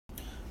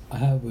I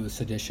have a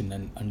suggestion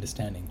and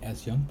understanding.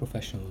 As young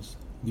professionals,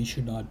 we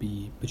should not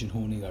be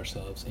pigeonholing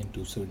ourselves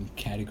into certain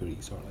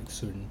categories or like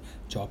certain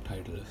job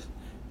titles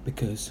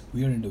because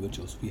we are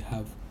individuals. We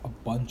have a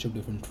bunch of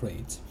different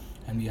traits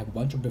and we have a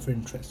bunch of different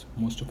interests.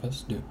 Most of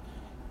us do.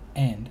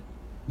 And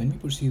when we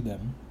pursue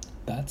them,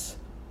 that's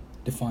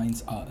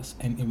defines us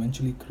and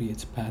eventually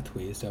creates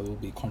pathways that will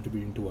be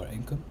contributing to our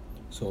income.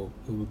 So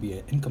it will be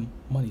an income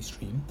money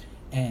stream,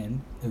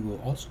 and it will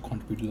also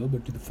contribute a little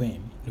bit to the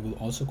fame. It will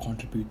also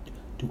contribute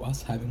to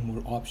us having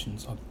more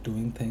options of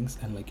doing things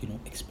and like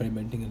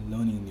experimenting and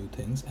learning new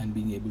things and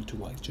being able to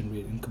like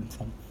generate income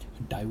from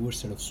a diverse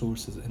set of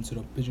sources instead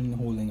of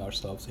pigeonholing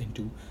ourselves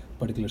into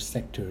particular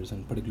sectors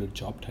and particular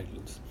job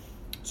titles.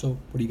 So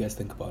what do you guys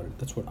think about it?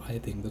 That's what I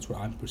think. That's what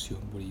I'm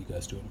pursuing. What are you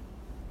guys doing?